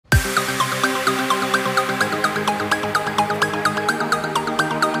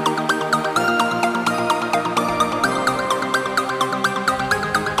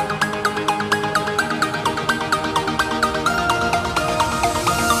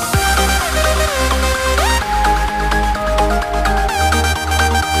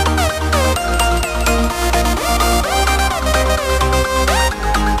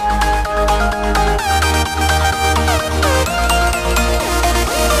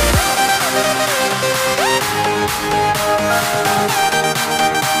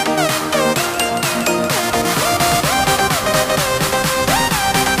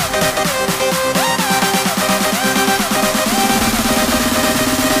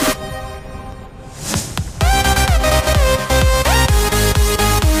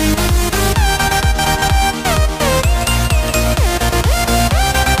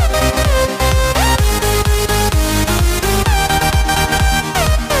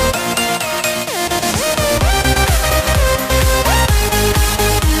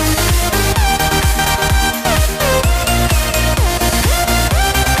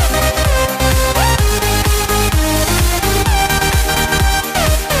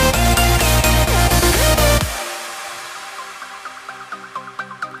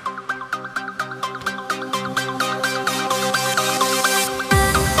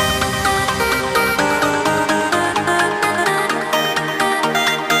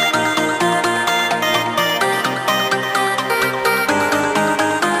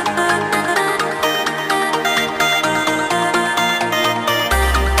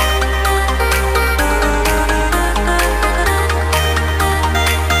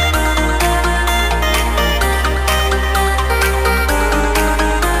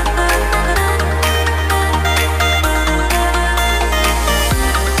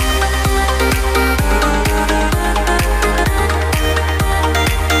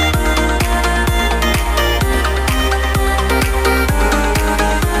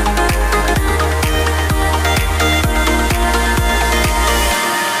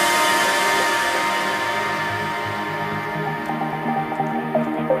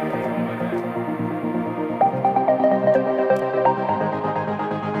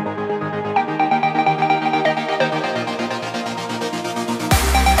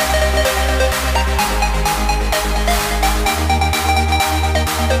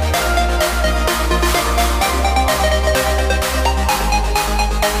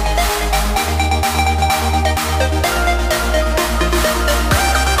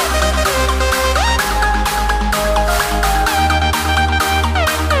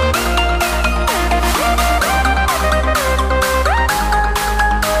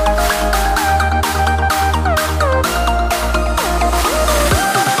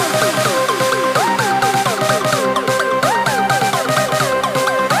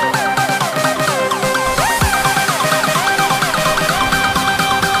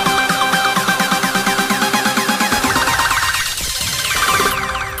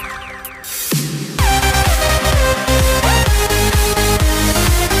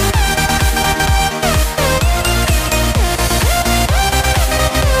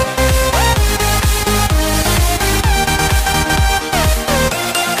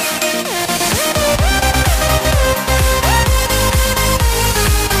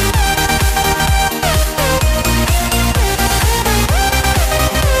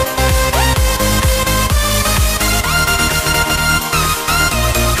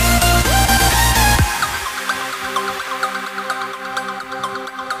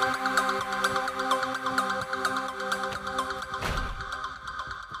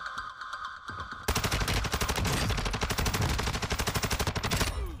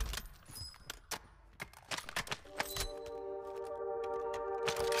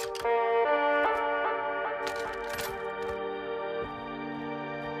They're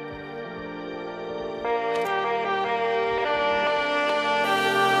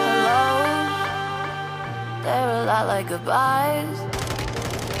a lot like goodbyes.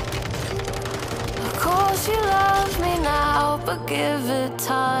 Of course you love me now, but give it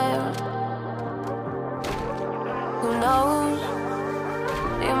time. Who knows?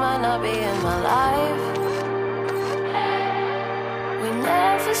 You might not be in my life. We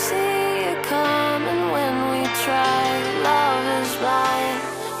never see it coming when we try. Love is blind.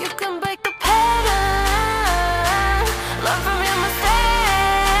 You can break the pattern, learn from your mistakes,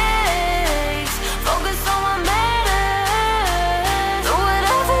 focus on what matters, do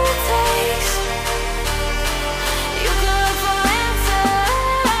whatever it takes. You could look for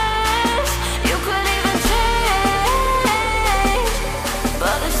answers, you could even change,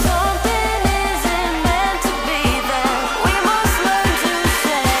 but if something isn't meant to be, then we must learn to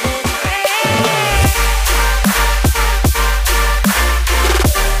set it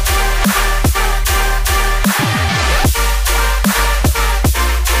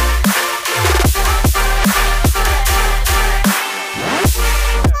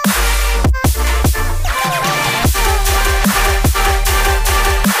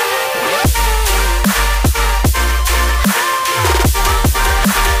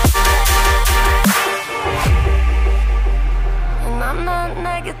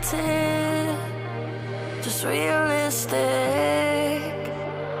negative, just realistic.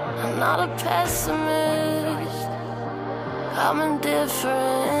 I'm not a pessimist, I'm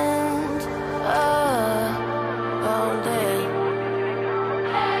indifferent. Vondel.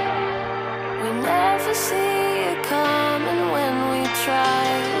 We never see it coming when we try.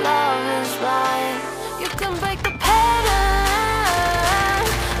 Love is blind. You can break the pattern,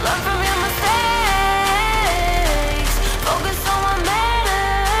 learn from your mistakes, focus on what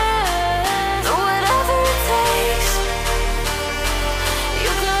matters, do whatever it takes.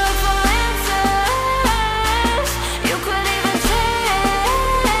 You could look for answers, you could even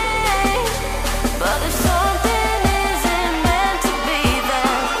change, but if something isn't meant to be,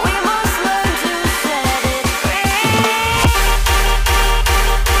 then we must learn to set it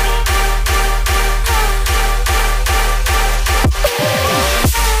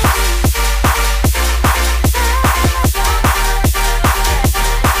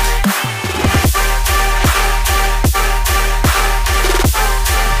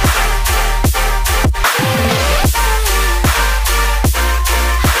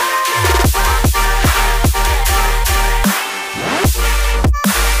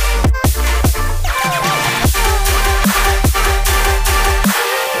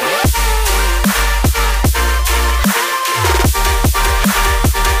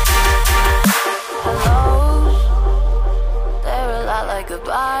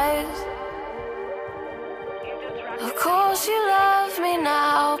goodbyes. Of course you love me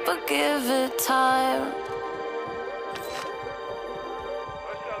now, but give it time.